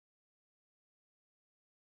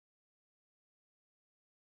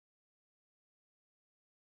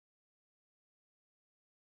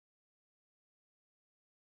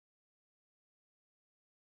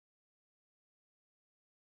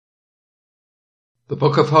The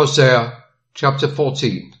book of Hosea, chapter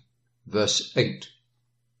 14, verse 8.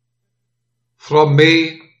 From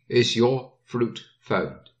me is your fruit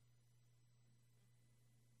found.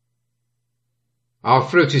 Our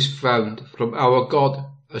fruit is found from our God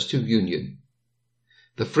as to union.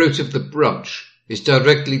 The fruit of the branch is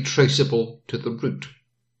directly traceable to the root.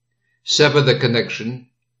 Sever the connection,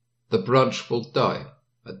 the branch will die,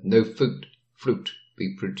 and no fruit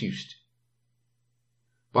be produced.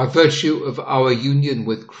 By virtue of our union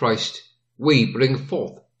with Christ, we bring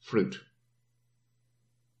forth fruit.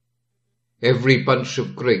 Every bunch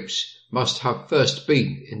of grapes must have first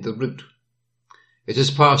been in the root. It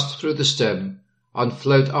has passed through the stem and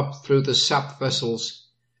flowed up through the sap vessels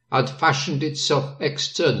and fashioned itself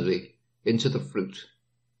externally into the fruit.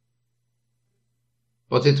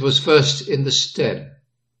 But it was first in the stem,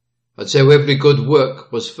 and so every good work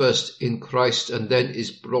was first in Christ and then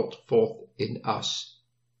is brought forth in us.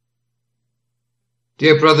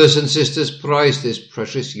 Dear brothers and sisters, prize this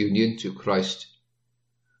precious union to Christ,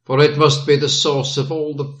 for it must be the source of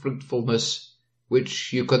all the fruitfulness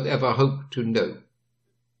which you could ever hope to know.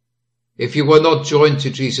 If you were not joined to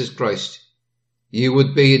Jesus Christ, you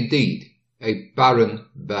would be indeed a barren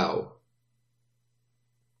bough.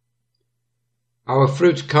 Our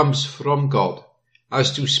fruit comes from God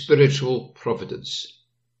as to spiritual providence.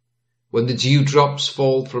 When the dewdrops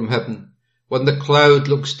fall from heaven, when the cloud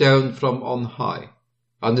looks down from on high,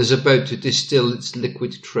 and is about to distill its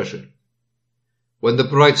liquid treasure, when the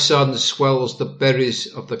bright sun swells the berries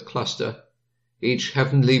of the cluster, each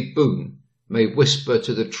heavenly boon may whisper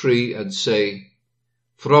to the tree and say,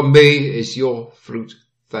 "From me is your fruit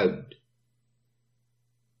found."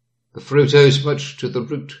 The fruit owes much to the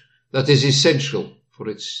root that is essential for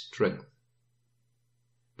its strength,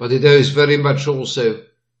 but it owes very much also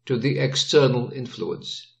to the external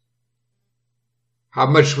influence. How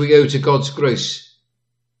much we owe to God's grace,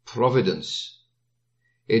 providence,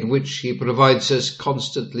 in which he provides us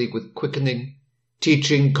constantly with quickening,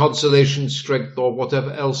 teaching, consolation, strength, or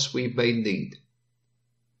whatever else we may need.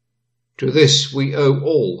 To this we owe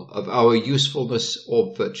all of our usefulness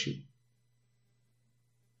or virtue.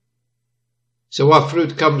 So our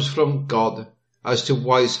fruit comes from God as to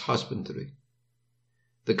wise husbandry.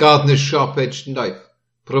 The gardener's sharp-edged knife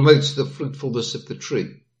promotes the fruitfulness of the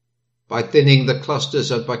tree by thinning the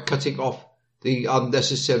clusters and by cutting off the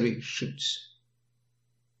unnecessary shoots.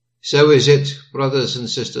 So is it, brothers and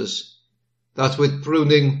sisters, that with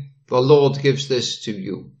pruning the Lord gives this to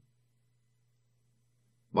you.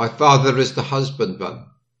 My Father is the husbandman.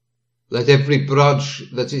 Let every branch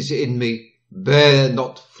that is in me bear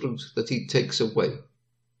not fruit that he takes away.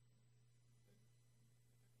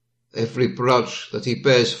 Every branch that he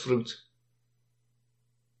bears fruit,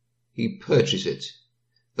 he purges it,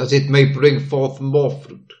 that it may bring forth more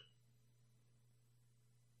fruit.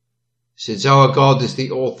 Since our God is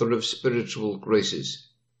the author of spiritual graces,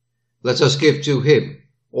 let us give to him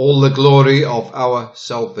all the glory of our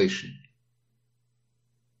salvation.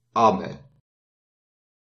 Amen.